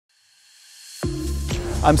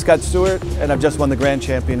I'm Stewart, and I've just won the Grand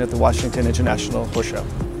Champion at the Washington International Horse Show.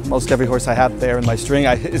 Most every horse I have there in my string,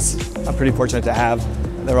 I'm pretty fortunate to have.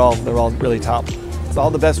 They're all really top. It's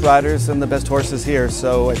all the best riders and the best horses here,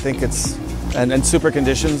 so I think it's, and super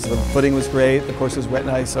conditions. The footing was great, the course was wet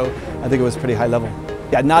and ice, so I think it was pretty high level.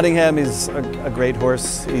 Yeah, Nottingham is a great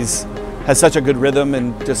horse. He's has such a good rhythm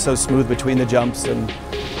and just so smooth between the jumps, and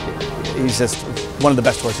he's just one of the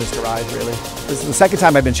best horses to ride, really. This is the second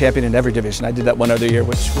time I've been champion in every division. I did that one other year,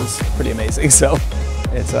 which was pretty amazing, so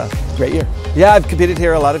it's a great year. Yeah, I've competed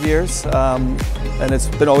here a lot of years, and it's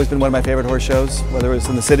always been one of my favorite horse shows, whether it was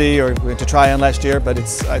in the city or we went to Tryon last year, but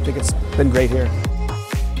I think it's been great here.